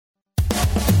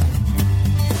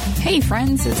Hey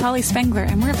friends, it's Holly Spengler,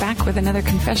 and we're back with another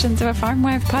Confessions of a Farm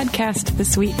Wife podcast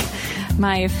this week.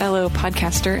 My fellow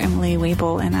podcaster, Emily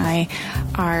Wabel, and I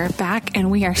are back, and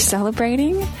we are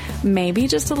celebrating, maybe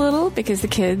just a little, because the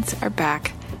kids are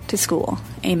back to school.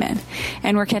 Amen.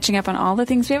 And we're catching up on all the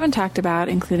things we haven't talked about,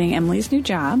 including Emily's new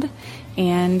job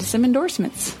and some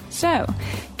endorsements. So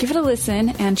give it a listen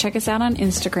and check us out on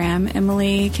Instagram.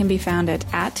 Emily can be found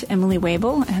at Emily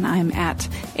Wabel, and I'm at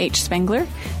H Spengler.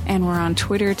 And we're on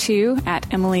Twitter too, at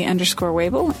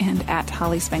Emily_Wabel and at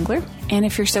Holly Spengler. And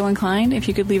if you're so inclined, if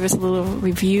you could leave us a little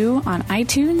review on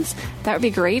iTunes, that would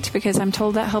be great, because I'm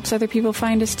told that helps other people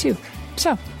find us too.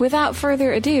 So without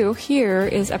further ado, here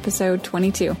is episode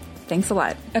 22. Thanks a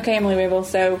lot. Okay, Emily Wabel,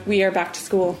 so we are back to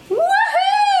school.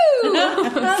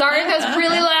 Sorry if that was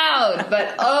really loud,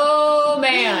 but oh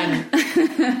man.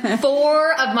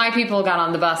 4 of my people got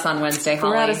on the bus on Wednesday,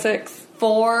 Holly. 4 out of 6.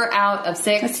 4 out of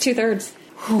 6. That's 2/3.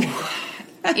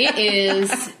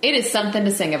 It is something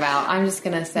to sing about, I'm just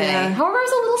going to say. Yeah. However, I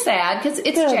was a little sad because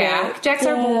it's Jack. Jack's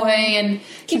our boy, and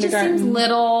he just seems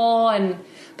little.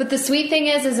 But the sweet thing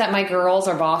is that my girls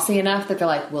are bossy enough that they're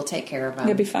like, we'll take care of him.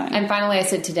 You'll be fine. And finally I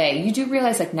said today, you do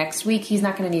realize like next week he's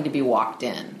not going to need to be walked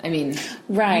in. I mean,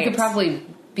 right. You could probably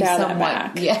be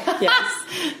somewhat. Yeah. Yes.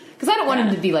 Because I don't want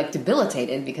him to be like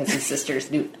debilitated because his sisters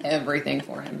do everything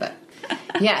for him. But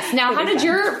yes. Now, how did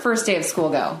your first day of school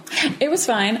go? It was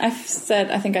fine. I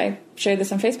think I shared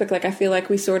this on Facebook. Like, I feel like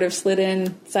we sort of slid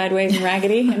in sideways and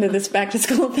raggedy into this back to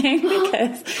school thing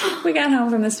because we got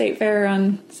home from the state fair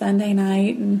on Sunday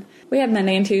night, and we had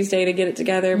Monday and Tuesday to get it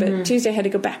together, but Tuesday had to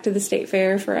go back to the state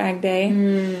fair for Ag Day.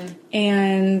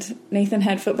 And Nathan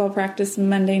had football practice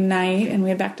Monday night, and we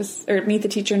had meet the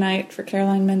teacher night for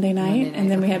Caroline Monday night,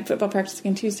 and then we had football practice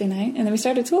again Tuesday night, and then we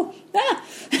started school.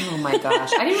 Oh my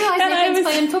gosh. I didn't realize Nathan's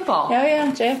playing football. Oh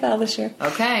yeah, JFL this year.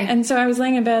 Okay. And so I was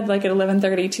laying in bed like at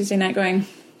 11:30 Tuesday night going,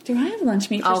 do I have lunch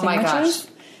meat for sandwiches? Oh my gosh.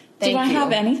 Do I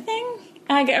have anything?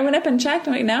 I went up and checked.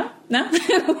 I'm like, no.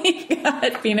 We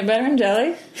got peanut butter and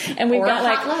jelly. And we've got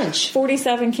like lunch.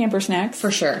 47 camper snacks. For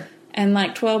sure. And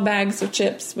like 12 bags of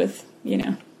chips with,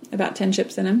 about 10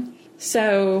 chips in them.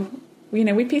 So,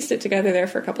 we pieced it together there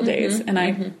for a couple days. And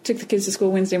I took the kids to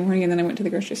school Wednesday morning, and then I went to the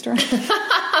grocery store.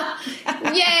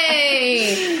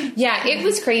 Yay! Yeah, it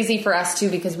was crazy for us too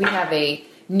because we have a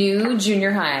new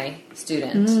junior high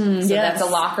student. So that's a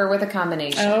locker with a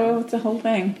combination. Oh, it's a whole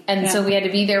thing. And so we had to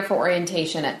be there for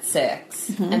orientation at 6.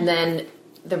 And then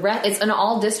it's an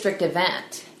all-district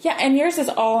event. Yeah, and yours is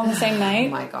all on the same night? Oh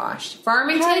my gosh.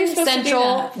 Farmington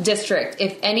Central District.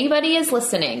 If anybody is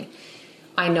listening,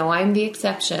 I know I'm the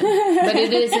exception, but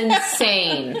it is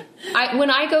insane. When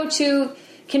I go to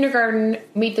kindergarten,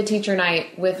 meet the teacher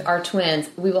night with our twins,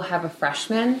 we will have a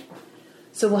freshman.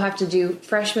 So we'll have to do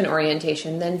freshman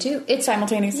orientation then too. It's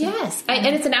simultaneously. Yes. And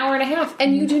it's an hour and a half.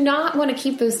 And you do not want to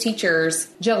keep those teachers.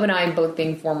 Joe and I, both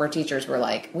being former teachers, were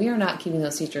like, we are not keeping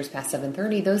those teachers past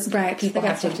 7:30. Those people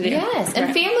have to do. Yes.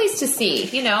 And families to see,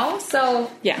 So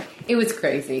yeah, it was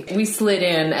crazy. We slid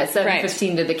in at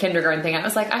 7:15 to the kindergarten thing. I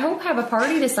was like, I hope I have a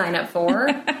party to sign up for.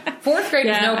 4th grade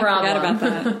is no problem. I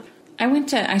forgot about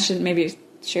that. I should maybe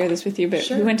share this with you, but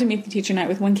we went to meet the teacher night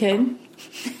with one kid.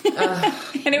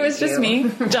 And it was just me.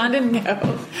 John didn't go. I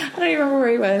don't even remember where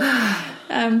he was.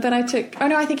 But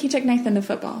I think he took Nathan to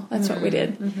football. That's what we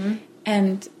did.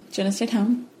 And Jenna stayed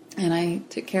home, and I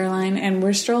took Caroline, and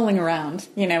we're strolling around,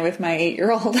 with my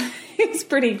 8-year-old. It's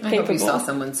pretty capable. I hope you saw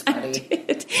someone sweaty.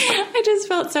 I just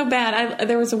felt so bad.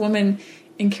 There was a woman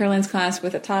in Caroline's class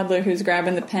with a toddler who's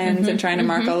grabbing the pens and trying to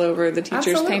mark all over the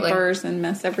teacher's papers and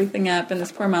mess everything up. And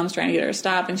this poor mom's trying to get her to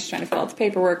stop, and she's trying to fill out the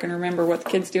paperwork and remember what the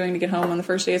kid's doing to get home on the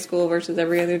first day of school versus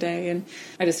every other day. And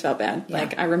I just felt bad. Yeah.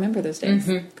 Like, I remember those days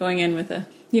going in with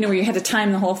where you had to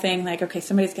time the whole thing. Like, okay,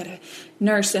 somebody's got to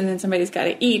nurse, and then somebody's got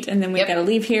to eat, and then we got to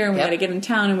leave here, and we got to get in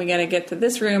town, and we got to get to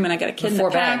this room, and I got a kid in the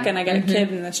pack, and I got a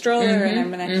kid in the stroller, and I'm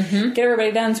going to get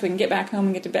everybody done so we can get back home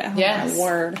and get to bed. Yes. Oh, my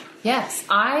word. Yes.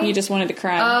 You just wanted to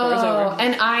cry before it was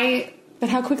over. But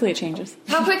how quickly it changes.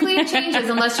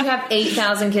 Unless you have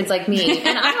 8,000 kids like me.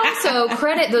 And I also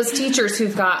credit those teachers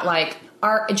who've got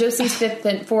Josie's 5th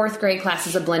and 4th grade class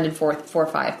is a blended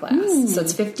 4-5 class. So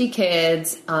it's 50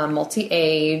 kids,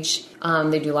 multi-age.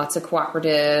 They do lots of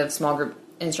cooperative, small group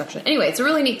instruction. Anyway, it's a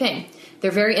really neat thing.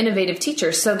 They're very innovative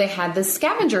teachers. So they had this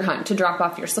scavenger hunt to drop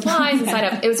off your supplies and sign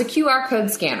up. It was a QR code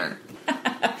scanner.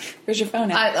 Where's your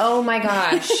phone at? Oh my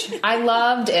gosh. I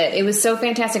loved it. It was so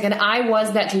fantastic. And I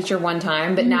was that teacher one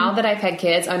time, but now that I've had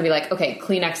kids, I'm going to be like, okay,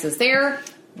 Kleenex is there,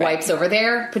 wipes over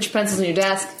there, put your pencils on your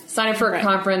desk, sign up for a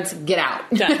conference, get out.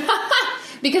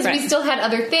 Because we still had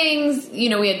other things.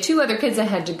 We had 2 other kids that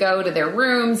had to go to their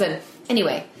rooms. And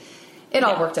anyway, it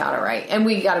all worked out all right. And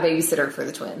we got a babysitter for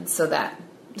the twins, so that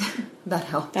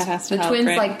helped. That has to the help, twins,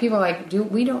 right? like, people are like,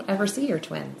 we don't ever see your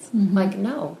twins. Like,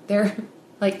 no, they're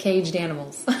like caged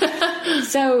animals.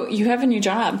 So you have a new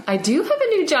job. I do have a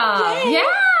new job. Yay!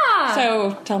 Yeah.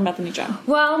 So tell them about the new job.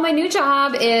 Well, my new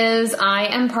job is I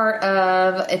am part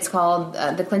of, it's called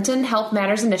the Clinton Health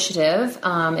Matters Initiative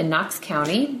in Knox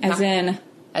County.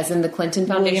 As in the Clinton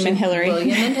Foundation. William and Hillary.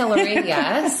 William and Hillary,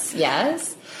 yes,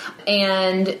 yes.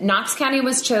 And Knox County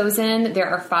was chosen. There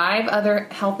are 5 other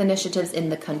health initiatives in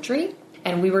the country,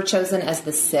 and we were chosen as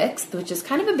the 6th, which is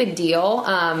kind of a big deal.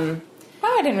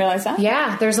 Oh, I didn't realize that.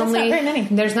 Yeah, there's That's only not very many.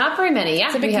 There's not very many. Yeah,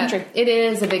 It's a big country. It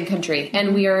is a big country,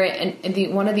 and we are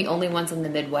one of the only ones in the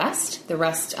Midwest. The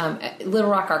rest,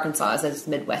 Little Rock, Arkansas, is as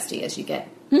Midwesty as you get.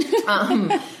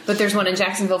 But there's one in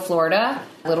Jacksonville, Florida,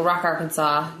 Little Rock,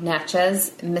 Arkansas,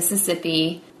 Natchez,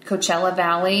 Mississippi, Coachella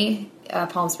Valley,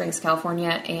 Palm Springs, California,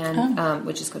 and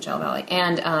which is Coachella Valley,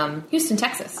 and Houston,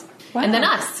 Texas, Wow. and then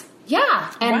us.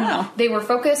 Yeah, and they were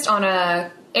focused on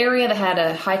a area that had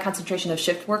a high concentration of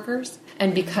shift workers,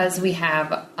 and because we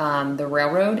have the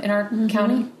railroad in our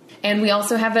county, and we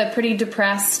also have a pretty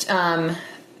depressed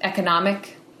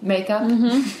economic makeup,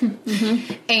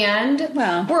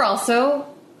 and we're also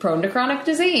prone to chronic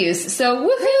disease. So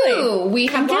woohoo! Really? We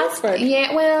have lots. Galesburg.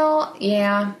 Yeah, well,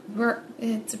 yeah,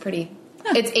 it's a pretty.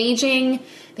 It's aging.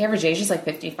 The average age is like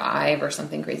 55 or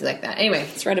something crazy like that. Anyway,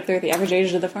 It's right up there with the average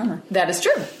age of the farmer. that is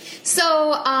true. So,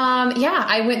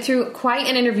 I went through quite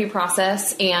an interview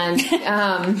process, and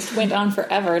Went on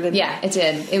forever, didn't it? yeah, it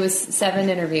did. It was 7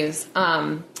 interviews,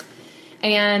 and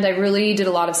I really did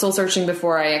a lot of soul searching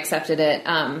before I accepted it.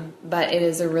 But it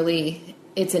is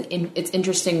it's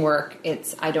interesting work.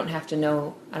 I don't want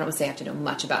to say I have to know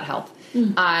much about health.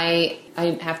 I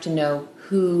have to know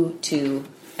who to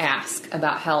ask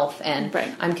about health, and Right.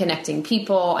 I'm connecting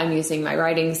people. I'm using my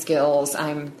writing skills.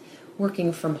 I'm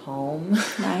working from home.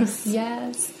 Nice.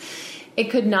 Yes.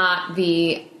 It could not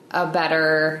be a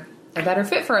better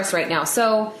fit for us right now.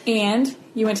 So, And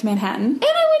you went to Manhattan. and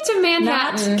I went to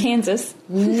Manhattan. Not Kansas.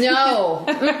 No,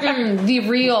 the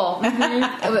real,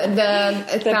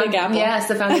 the Big Apple. Yes,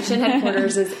 the foundation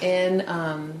headquarters is in.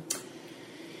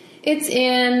 It's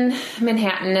in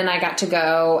Manhattan, and I got to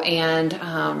go,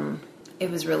 and it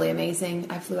was really amazing.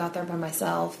 I flew out there by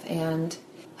myself, and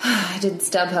I did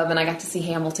StubHub, and I got to see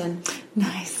Hamilton.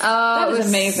 Nice. Oh, That it was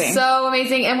amazing. So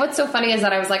amazing. And what's so funny is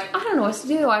that I was like, I don't know what to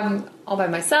do. I'm all by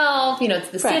myself. It's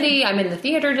the Right. city. I'm in the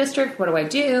theater district. What do I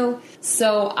do?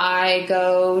 So I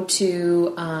go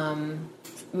to,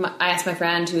 I asked my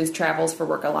friend who travels for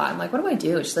work a lot. I'm like, what do I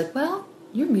do? She's like, well,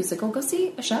 you're musical. Go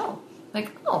see a show. I'm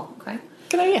like, oh, okay.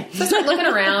 Good idea. So I start looking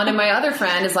around, and my other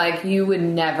friend is like, you would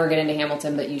never get into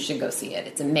Hamilton, but you should go see it.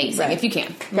 It's amazing Right. if you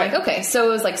can. I'm Right. like, okay. So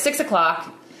it was like 6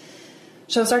 o'clock.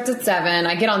 Show starts at 7.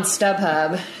 I get on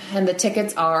StubHub, and the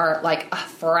tickets are like a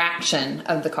fraction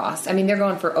of the cost. I mean, they're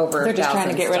going for over. They're just trying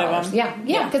to get rid of them.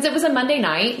 Yeah, because it was a Monday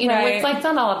night. Right. It's like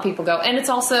not a lot of people go, and it's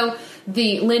also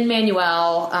the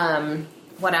Lin-Manuel,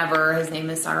 whatever his name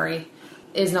is. Sorry,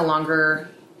 is no longer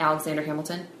Alexander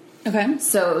Hamilton. Okay.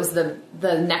 So it was the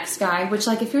next guy, which,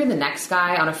 like, if you're the next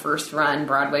guy on a first run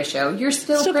Broadway show, you're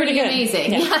still pretty good.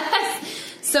 amazing. Yeah. Yes.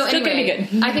 So Still anyway, pretty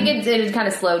good. I think it had kind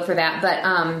of slowed for that, but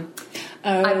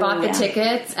I bought the yeah.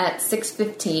 tickets at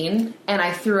 6:15, and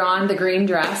I threw on the green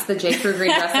dress, the J. Crew green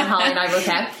dress that Holly and I both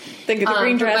had. The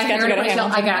green dress my got to hair go to and ponytail.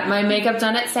 Hamilton. I got my makeup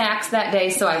done at Saks that day,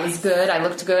 so I was good. I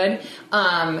looked good.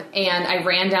 And I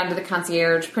ran down to the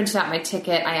concierge, printed out my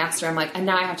ticket. I asked her, I'm like, and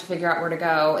now I have to figure out where to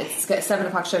go. It's a 7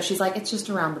 o'clock show. She's like, it's just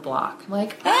around the block. I'm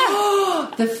like,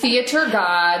 oh, the theater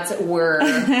gods were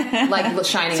like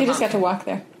shining. So you just upon got to walk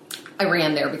there. I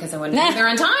ran there because I wanted to be there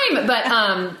on time.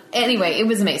 But anyway, it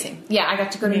was amazing. Yeah, I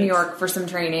got to go to New York for some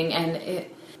training, and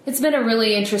it's been a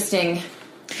really interesting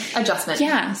adjustment.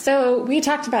 Yeah, so we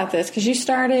talked about this because you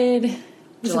started, was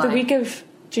it July. the week of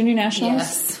Junior Nationals?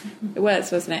 Yes. It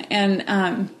was, wasn't it?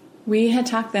 And we had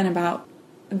talked then about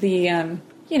the,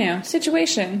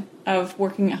 situation of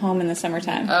working at home in the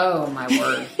summertime Oh, my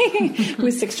word.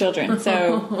 with 6 children.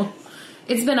 So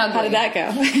It's been ugly. how did that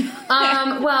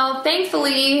go? Well,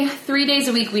 thankfully, 3 days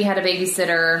a week we had a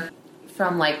babysitter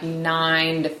from like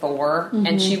 9 to 4,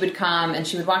 and she would come and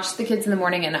she would watch the kids in the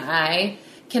morning, and I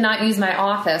cannot use my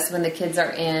office when the kids are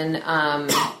in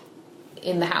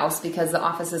the house because the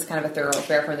office is kind of a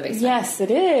thoroughfare from the basement. Yes,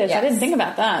 it is. Yes. I didn't think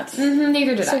about that.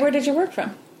 Neither did So I. where did you work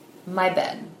from? My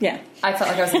bed. Yeah. I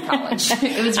felt like I was in college.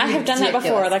 It was I have done that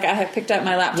before. ridiculous. Like I have picked up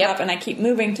my laptop Yep. and I keep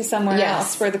moving to somewhere Yes.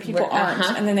 else where the people aren't,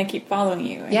 and then they keep following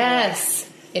you. And Yes,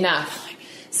 enough.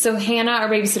 So Hannah, our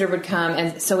babysitter, would come,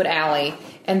 and so would Allie,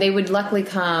 and they would luckily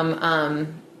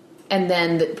come and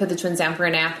then put the twins down for a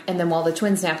nap. And then while the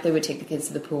twins napped, they would take the kids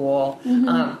to the pool.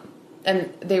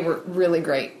 And they were really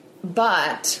great.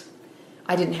 But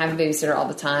I didn't have a babysitter all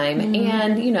the time.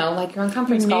 And, you know, like you're on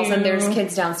conference calls and there's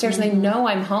kids downstairs and they know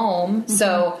I'm home.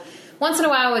 So once in a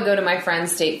while I would go to my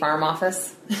friend's State Farm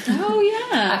office. Oh,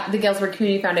 yeah. The Galesburg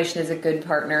Community Foundation is a good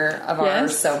partner of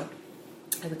ours. So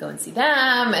I would go and see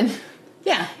them. And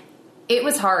yeah, it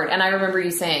was hard. And I remember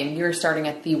you saying you were starting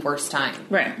at the worst time.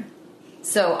 Right.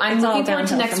 So I'm looking forward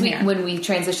to next week when we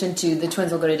transition to the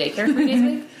twins will go to daycare 3 days a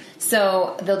week.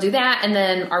 So they'll do that, and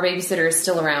then our babysitter is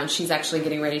still around. She's actually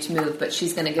getting ready to move, but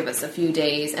she's going to give us a few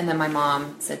days. And then my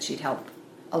mom said she'd help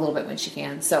a little bit when she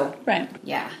can. So,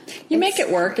 yeah. You make it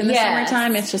work. In the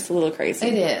summertime, it's just a little crazy.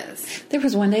 It is. There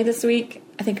was one day this week,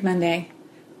 I think Monday,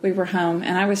 we were home,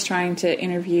 and I was trying to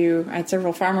interview. I had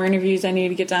several farmer interviews I needed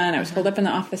to get done. I was holed up in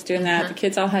the office doing that. The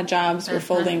kids all had jobs. We're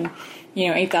folding,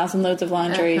 8,000 loads of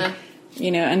laundry.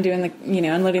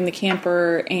 Unloading the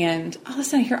camper, and all of a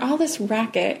sudden I hear all this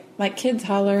racket, like kids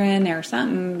hollering or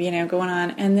something, going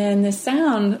on. And then this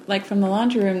sound, like from the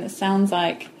laundry room, that sounds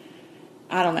like,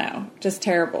 I don't know, just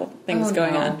terrible things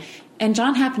going on. And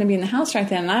John happened to be in the house right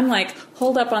then, and I'm like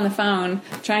holed up on the phone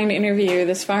trying to interview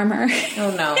this farmer.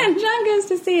 Oh, no. And John goes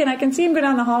to see, and I can see him go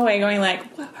down the hallway going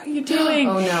like, what are you doing?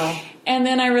 Oh, no. And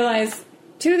then I realized,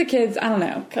 two of the kids, I don't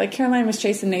know, like Caroline was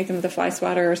chasing Nathan with a fly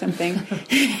swatter or something.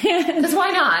 Because why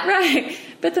not? Right.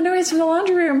 But the noise from the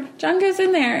laundry room, John goes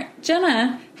in there.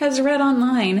 Jenna has read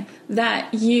online that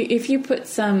if you put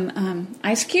some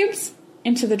ice cubes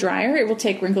into the dryer, it will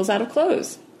take wrinkles out of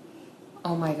clothes.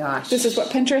 Oh, my gosh. This is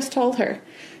what Pinterest told her.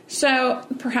 So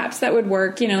perhaps that would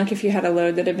work, like if you had a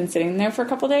load that had been sitting there for a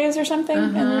couple days or something,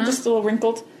 and they're just a little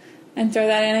wrinkled, and throw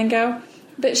that in and go.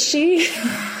 But she...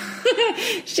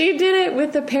 she did it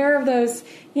with a pair of those,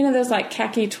 those like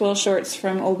khaki twill shorts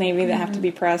from Old Navy that have to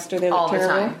be pressed or they look terrible.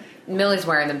 All the time. Millie's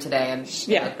wearing them today and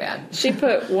they look bad. She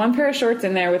put one pair of shorts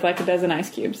in there with like a dozen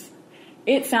ice cubes.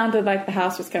 It sounded like the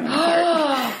house was coming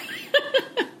apart.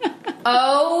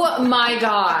 Oh my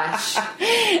gosh.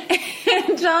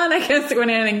 And John, I guess, went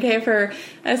in and gave her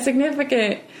a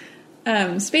significant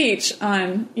speech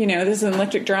on, this is an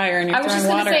electric dryer and you're throwing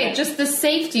water in it. I was just going to say, just the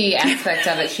safety aspect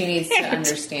of it she needs to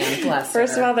understand. Bless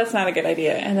First her. of all, that's not a good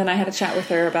idea. And then I had a chat with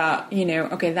her about,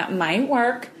 okay, that might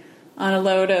work on a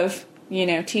load of,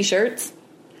 T-shirts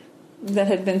that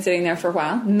had been sitting there for a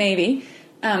while. Maybe.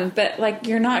 But, like,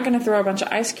 you're not going to throw a bunch of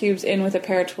ice cubes in with a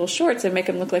pair of twill shorts and make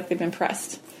them look like they've been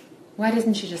pressed. Why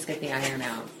doesn't she just get the iron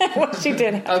out? Well, she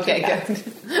did. Okay, good.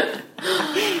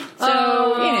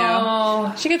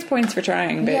 So, she gets points for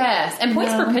trying. But, yes, and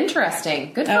points for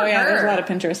Pinteresting. Good for her. Oh, yeah, there's a lot of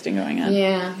Pinteresting going on.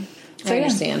 Yeah, so, I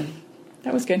understand. Yeah,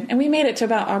 that was good. And we made it to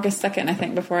about August 2nd, I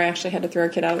think, before I actually had to throw a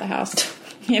kid out of the house.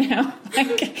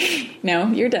 No,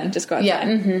 you're done. Just go outside.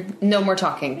 Yeah, no more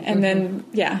talking. And then,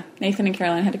 Nathan and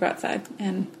Caroline had to go outside.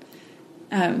 And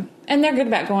they're good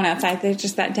about going outside. They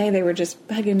just, that day, they were just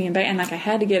bugging me and like I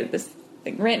had to get this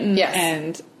thing written. Yes.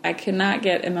 And I could not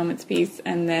get a moment's peace.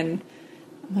 And then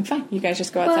I'm like, fine, you guys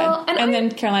just go outside. And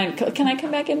then Caroline, can I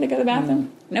come back in to go to the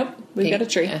bathroom? Nope, we've got a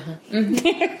tree. And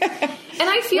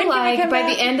I feel like by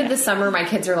the end of the summer, my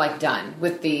kids are like done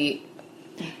with the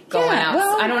going out.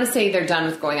 Well, I don't want to say they're done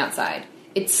with going outside.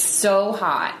 It's so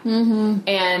hot.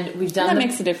 And we've done that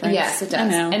makes a difference. Yes, it does. I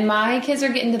know. And my kids are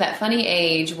getting to that funny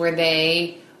age where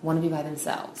they want to be by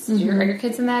themselves. Are your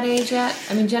kids in that age yet?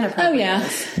 I mean, Jenna probably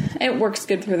is. It works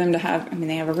good for them to have,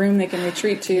 they have a room they can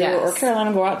retreat to, or Caroline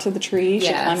will go out to the tree,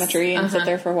 she'll climb a tree and sit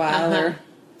there for a while, or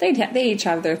they each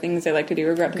have their things they like to do,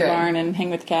 or go up to the barn and hang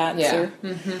with the cats. Yeah.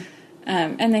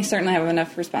 And they certainly have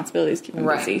enough responsibilities to keep them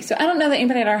busy. So I don't know that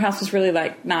anybody at our house was really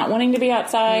like not wanting to be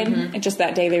outside. It's just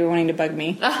that day they were wanting to bug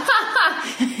me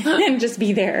and just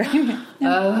be there. Need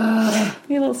a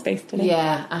little space today.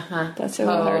 Yeah. Bless their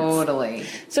little hearts. Totally.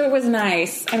 So it was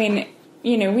nice. I mean,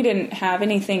 we didn't have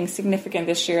anything significant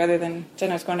this year other than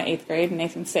Jenna was going to 8th grade and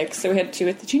Nathan 6th. So we had 2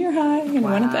 at the junior high and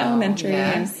 1 at the elementary.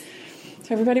 Yes. And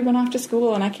so everybody went off to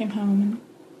school and I came home and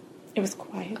it was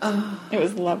quiet. It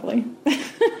was lovely.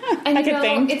 And I could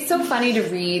think. It's so funny to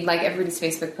read like everybody's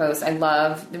Facebook posts. I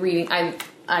love the reading.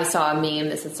 I saw a meme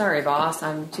that said, "Sorry, boss,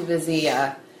 I'm too busy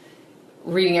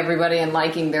reading everybody and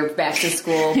liking their back to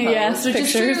school posts." Yes, which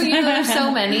pictures. is true. There's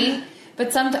so many,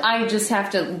 but I just have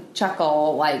to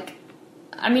chuckle. Like,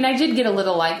 I did get a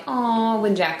little like, oh,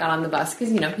 when Jack got on the bus because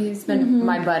he's been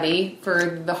my buddy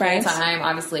for the whole time,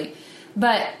 obviously.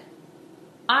 But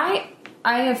I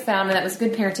have found, and that was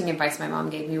good parenting advice my mom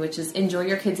gave me, which is enjoy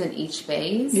your kids in each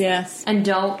phase. Yes. And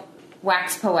don't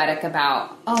wax poetic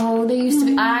about, they used to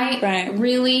be. I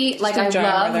really, like, I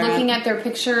love looking at their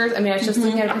pictures. I mean, I was just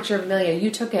looking at a picture of Amelia. You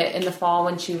took it in the fall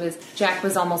when Jack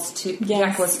was almost 2. Yes.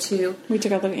 Jack was 2. We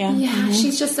took out Yeah,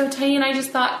 she's just so tiny, and I just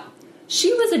thought,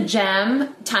 she was a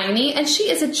gem, tiny, and she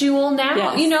is a jewel now.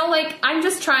 Yes. You know, like, I'm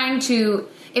just trying to...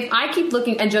 If I keep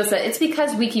looking, and Joe said, it's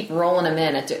because we keep rolling them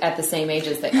in at the same age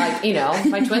as they, like, you know,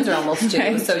 my twins are almost 2,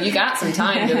 right. So you got some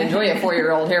time to enjoy a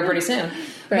 4-year-old here pretty soon.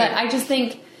 Right. But I just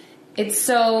think it's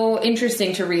so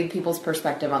interesting to read people's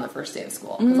perspective on the first day of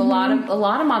school. Because a lot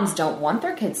of moms don't want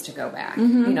their kids to go back. You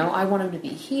know, I want them to be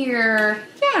here.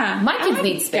 Yeah. My kids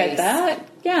need space. Get that.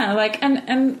 Yeah, like,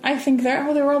 and I think there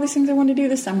were all these things I want to do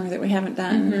this summer that we haven't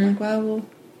done. And I'm like, well, we'll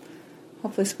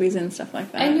hopefully squeeze in stuff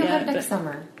like that. And you'll have next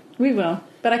summer. We will.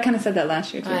 But I kind of said that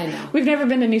last year, too. I know. We've never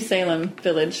been to New Salem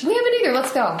Village. We haven't either.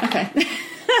 Let's go. Okay.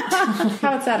 How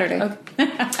about Saturday? Okay.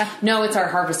 No, it's our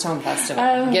Harvest Home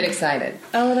Festival. Get excited.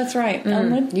 Oh, that's right.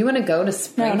 Elmwood? You want to go to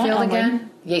Springfield again?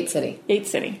 Yates City.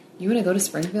 Yates City. You want to go to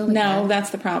Springfield again? No,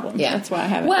 that's the problem. Yeah. That's why I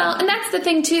haven't. Well, and that's the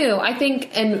thing, too. I think,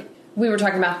 and we were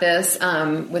talking about this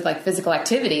with, like, physical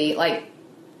activity. Like,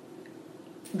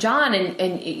 John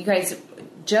and you guys...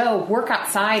 Joe work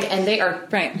outside, and they are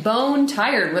bone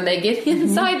tired when they get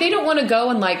inside. They don't want to go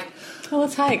and, like... Oh,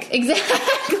 let's hike.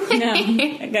 Exactly. No,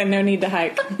 I got no need to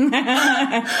hike. Oh, my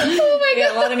God.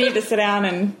 Yeah, a lot of need to sit down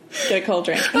and get a cold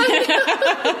drink.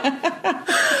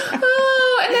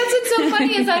 And that's what's so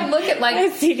funny is I look at,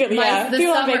 like... Secretly,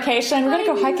 people on vacation. We're going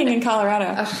to go hiking in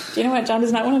Colorado. Do you know what John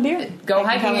does not want to do? Go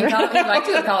hiking in Colorado. You'd like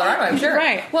to in Colorado, I'm sure.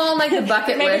 Right. Well, like the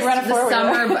bucket list. Run a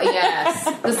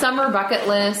the summer bucket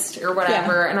list or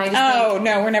whatever. Yeah. And I just think,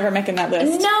 no, we're never making that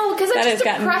list. No, because it that just has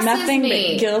gotten depresses nothing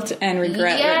me. But guilt and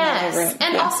regret. Yes. Written all over it.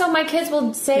 And also my kids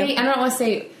will say, I don't want to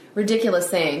say ridiculous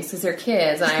things because they're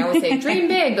kids, and I always say dream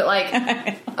big, but like,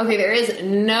 okay, there is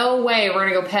no way we're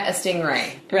gonna go pet a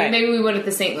stingray. Right. I mean, maybe we would at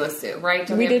the St. Louis Zoo, right?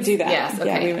 We did do that. Yes.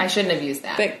 Okay. I shouldn't have used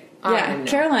that. But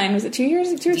Caroline, was it 2 or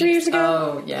 3 years ago?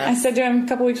 Oh, yes. I said to him a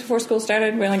couple weeks before school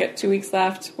started, we only got 2 weeks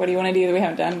left. What do you want to do that we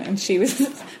haven't done? And she was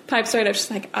pipes right up.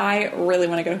 She's like, I really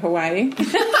want to go to Hawaii.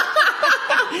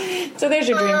 So there's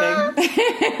your dream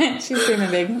big. She's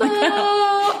dreaming big. Like, so do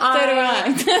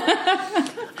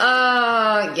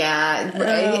I.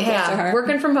 Yeah.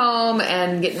 Working from home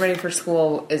and getting ready for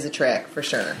school is a trick for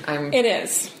sure. It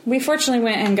is. We fortunately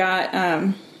went and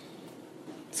got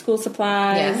school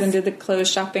supplies and did the clothes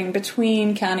shopping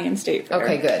between county and state fair.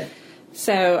 Okay, good.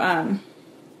 So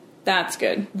that's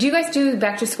good. Do you guys do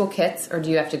back to school kits, or do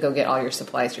you have to go get all your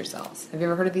supplies yourselves? Have you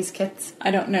ever heard of these kits?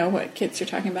 I don't know what kits you're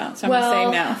talking about, so I'm going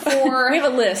to say no. We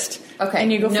have a list. Okay.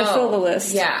 And you go fulfill the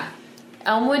list. Yeah.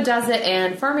 Elmwood does it,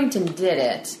 and Farmington did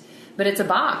it, but it's a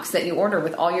box that you order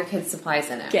with all your kids' supplies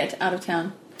in it. Get out of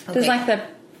town. Okay. Does like the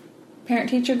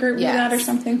parent-teacher group do that or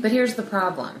something? But here's the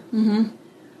problem.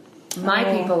 My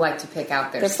people like to pick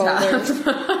out their stuff.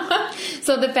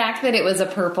 So the fact that it was a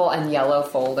purple and yellow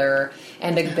folder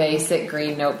and a basic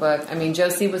green notebook, I mean,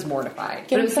 Josie was mortified.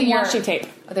 Get them some washi tape.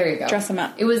 Oh, there you go. Dress them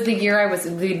up. It was the year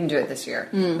we didn't do it this year.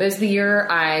 But it was the year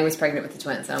I was pregnant with the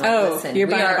twins. And I'm like, listen, you're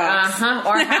buying a box.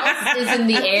 Our house is in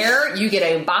the air. You get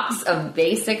a box of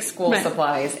basic school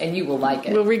supplies and you will like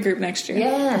it. We'll regroup next year.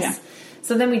 Yes. Yeah.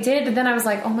 So then we did, but then I was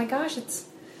like, oh my gosh, it's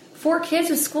 4 kids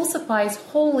with school supplies.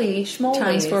 Holy schmoly.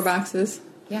 Times 4 boxes.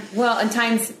 Yeah. Well, and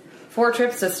times 4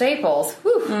 trips to Staples.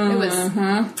 Whew, it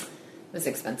was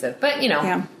expensive. But, you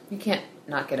can't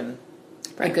not get them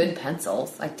good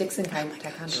pencils. Like Dixon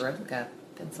Ticonderoga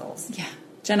pencils. Yeah.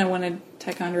 Jenna wanted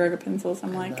Ticonderoga pencils.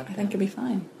 I'm like, I think it'll be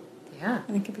fine. Yeah.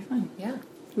 I think it'll be fine. Yeah.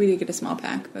 We did get a small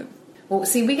pack, but... Well,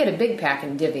 see, we get a big pack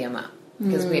and divvy them up.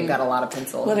 Because we've got a lot of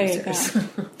pencil erasers.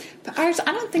 But ours,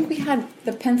 I don't think we had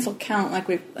the pencil count like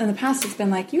we've... In the past, it's been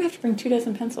like, you have to bring 2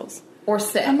 dozen pencils. Or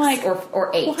 6. I'm like,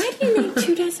 or 8. Why do you need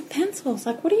 2 dozen pencils?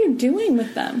 Like, what are you doing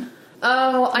with them?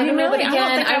 Oh, I don't know. But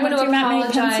again, I want to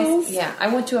apologize. Yeah, I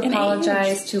want to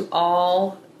apologize to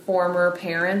all former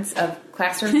parents of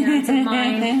classroom parents of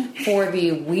mine for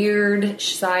the weird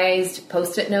sized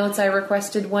Post-it notes I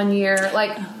requested one year.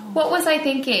 Like, what was I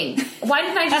thinking? Why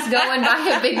didn't I just go and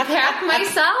buy a big pack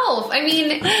myself? I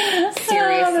mean,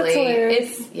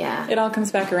 seriously, it all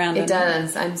comes back around. It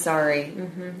does. I'm sorry.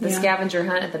 The scavenger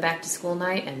hunt at the back to school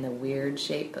night and the weird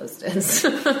shaped Post-its.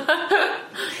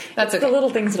 That's okay. The little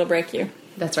things that'll break you.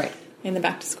 That's right. In the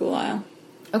back to school aisle.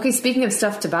 Okay, speaking of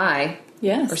stuff to buy,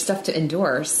 or stuff to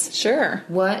endorse, sure.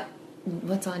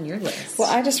 What's on your list? Well,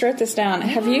 I just wrote this down.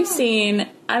 Have you seen?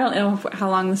 I don't know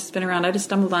how long this has been around. I just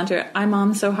stumbled onto it. I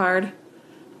Mom So Hard.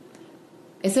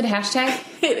 Is it a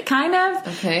hashtag? Kind of.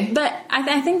 Okay. But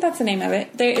I think that's the name of it.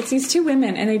 It's these two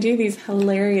women, and they do these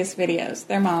hilarious videos.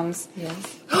 They're moms.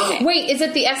 Yes. Wait, is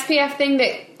it the SPF thing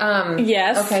that...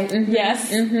 Yes. Okay. Mm-hmm.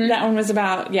 Yes. Mm-hmm. That one was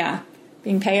about,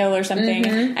 being pale or something.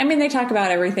 Mm-hmm. I mean, they talk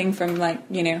about everything from, like,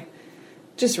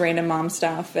 just random mom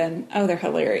stuff, and, they're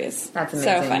hilarious. That's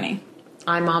amazing. So funny.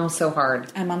 I mom so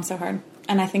hard. I mom so hard.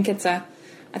 And I think you go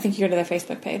to their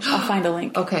Facebook page. I'll find a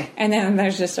link. Okay. And then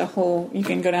there's just you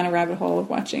can go down a rabbit hole of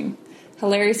watching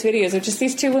hilarious videos of just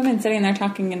these two women sitting there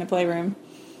talking in the playroom.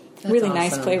 That's really awesome.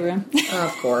 Nice playroom.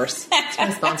 Of course.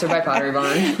 It's sponsored by Pottery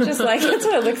Barn. Just like, that's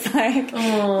what it looks like.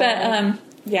 Aww.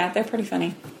 But, they're pretty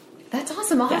funny. That's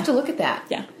awesome. I'll have to look at that.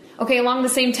 Yeah. Okay, along the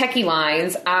same techie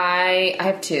lines, I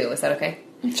have two. Is that okay?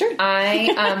 Sure.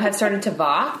 I have started to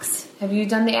Vox. Have you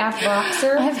done the app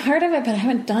Voxer? I've heard of it, but I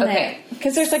haven't done it.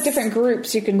 Because there's like different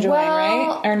groups you can join,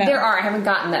 right? Or no? There are. I haven't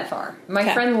gotten that far.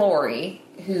 My friend Lori,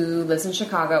 who lives in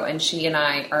Chicago, and she and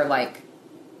I are like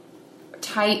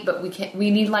tight, but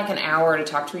we need like an hour to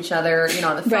talk to each other,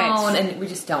 on the phone, and we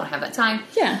just don't have that time.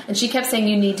 Yeah. And she kept saying,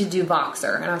 you need to do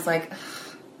Voxer. And I was like,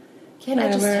 can't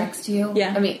I just text you?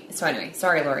 Yeah. I mean, so anyway,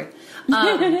 sorry, Lori.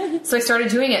 So I started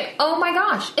doing it. Oh my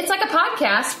gosh. It's like a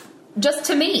podcast just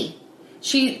to me.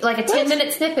 She, like a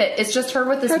 10-minute snippet. It's just her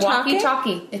with this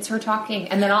walkie-talkie. It's her talking.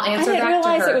 And then I'll answer back to her. I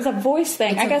didn't realize it was a voice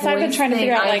thing. I guess I've been trying to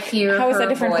figure out, like, how is that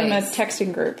different from a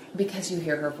texting group? Because you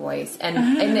hear her voice.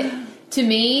 And to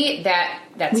me,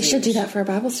 that's we should do that for a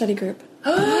Bible study group.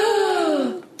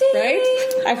 Right?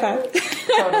 High five.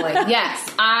 Totally. Yes.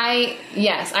 I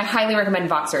highly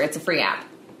recommend Voxer. It's a free app.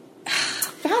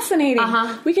 Fascinating.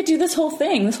 We could do this whole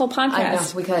thing, this whole podcast. I know,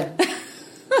 we could.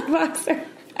 Voxer.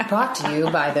 Brought to you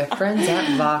by the friends at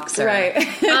Voxer. Right.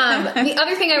 The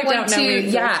other thing I went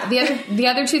to, the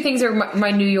other two things are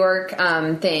my New York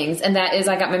things, and that is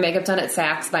I got my makeup done at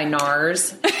Saks by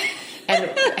NARS.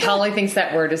 And Holly thinks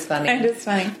that word is funny. It is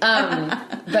funny.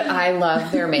 But I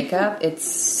love their makeup. It's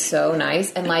so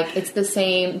nice. And like, it's the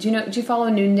same. Do you follow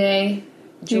Noonday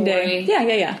Jewelry?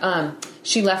 Yeah.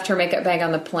 She left her makeup bag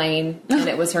on the plane, and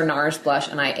it was her NARS blush,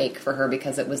 and I ache for her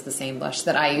because it was the same blush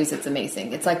that I use. It's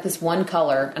amazing. It's like this one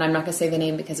color, and I'm not going to say the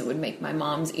name because it would make my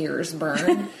mom's ears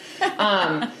burn.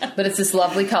 But it's this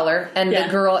lovely color, and the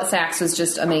girl at Saks was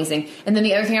just amazing. And then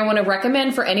the other thing I want to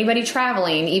recommend for anybody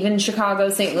traveling, even Chicago,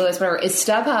 St. Louis, whatever, is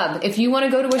StubHub. If you want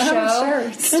to go to a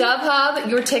show, StubHub,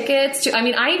 your tickets.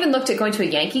 I even looked at going to a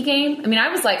Yankee game. I mean, I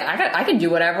was like, I can do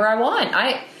whatever I want.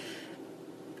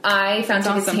 I found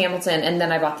tickets to Hamilton, and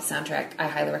then I bought the soundtrack. I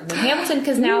highly recommend Hamilton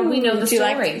because now we know the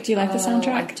story. Do you like the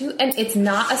soundtrack? I do, and it's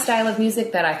not a style of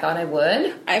music that I thought I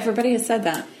would. Everybody has said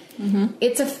that. Mm-hmm.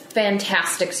 It's a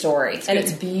fantastic story, and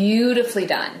it's beautifully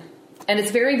done. And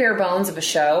it's very bare bones of a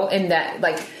show in that,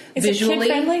 like, is visually. Is it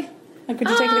kid-friendly? Like, would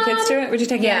you take the kids to it? Would you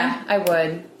take Yeah, I would.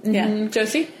 Mm-hmm. Yeah.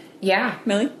 Josie? Yeah.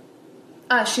 Millie?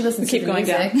 She listens to the music.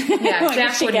 Down. Yeah,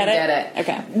 Jack wouldn't get it.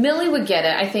 Okay. Millie would get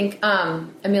it. I think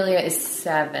Amelia is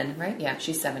 7, right? Yeah,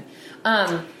 she's 7.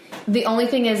 The only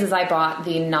thing is I bought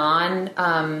the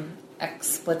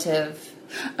non-expletive.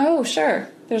 Oh, sure.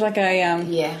 There's like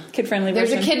a kid-friendly version.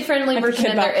 There's a kid-friendly version,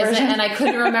 and there isn't, and I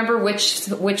couldn't remember which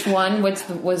one was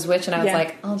which, and I was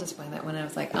like, I'll just buy that one. And I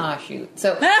was like, shoot.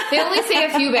 So they only say a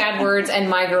few bad words, and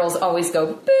my girls always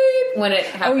go beep when it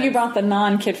happens. Oh, you bought the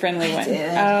non-kid-friendly one.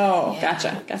 Did. Oh,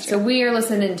 gotcha. So we are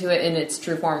listening to it in its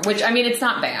true form, which, I mean, it's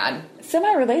not bad.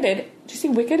 Semi-related. Do you see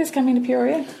Wicked is coming to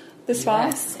Peoria this fall?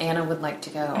 Yes, Anna would like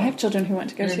to go. I have children who want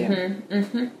to go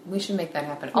too. We should make that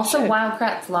happen. Also,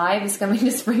 Wildcrats Live is coming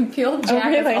to Springfield.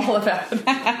 Jack is all about it.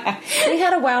 We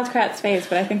had a Wildcrats phase,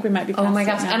 but I think we might be past Oh my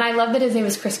gosh. And I love that his name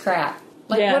is Chris Pratt.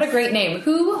 Like, what a great name.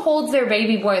 Who holds their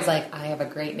baby boys like, I have a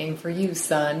great name for you,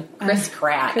 son. Chris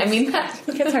Pratt. I mean,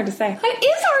 it's hard to say. It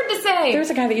is hard to say. There was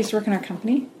a guy that used to work in our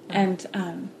company, and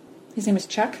his name was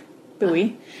Chuck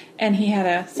Bowie, and he had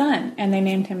a son, and they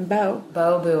named him Bo.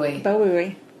 Bo Bowie. Bo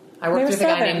Bowie. I worked with a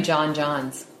guy named John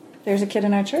Johns. There's a kid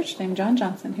in our church named John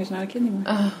Johnson who's not a kid anymore.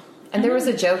 Oh. And there was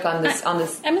a joke on this I mean,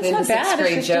 it's not bad. 6th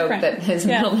grade joke different. that his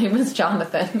middle name was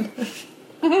Jonathan.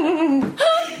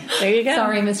 There you go.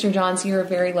 Sorry, Mr. Johns, you're a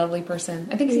very lovely person.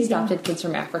 I think he's adopted kids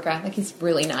from Africa. Like, he's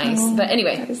really nice. But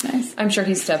anyway, that is nice. I'm sure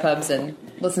he StubHubs and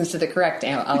listens to the correct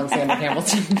Alexander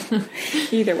Hamilton.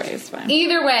 Either way is fine.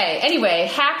 Either way.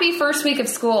 Anyway, happy first week of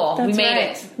school. That's we made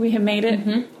right. it. We have made it.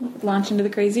 Mm-hmm. Launch into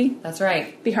the crazy. That's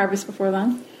right. Be harvest before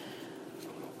long.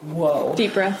 Whoa.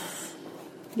 Deep breaths.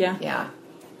 Yeah. Yeah.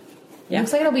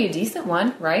 Looks like it'll be a decent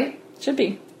one, right? Should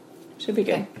be. Should be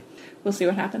good. Okay. We'll see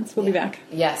what happens. We'll be back.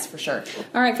 Yes, for sure.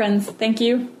 All right, friends. Thank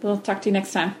you. We'll talk to you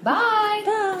next time. Bye.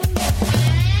 Bye.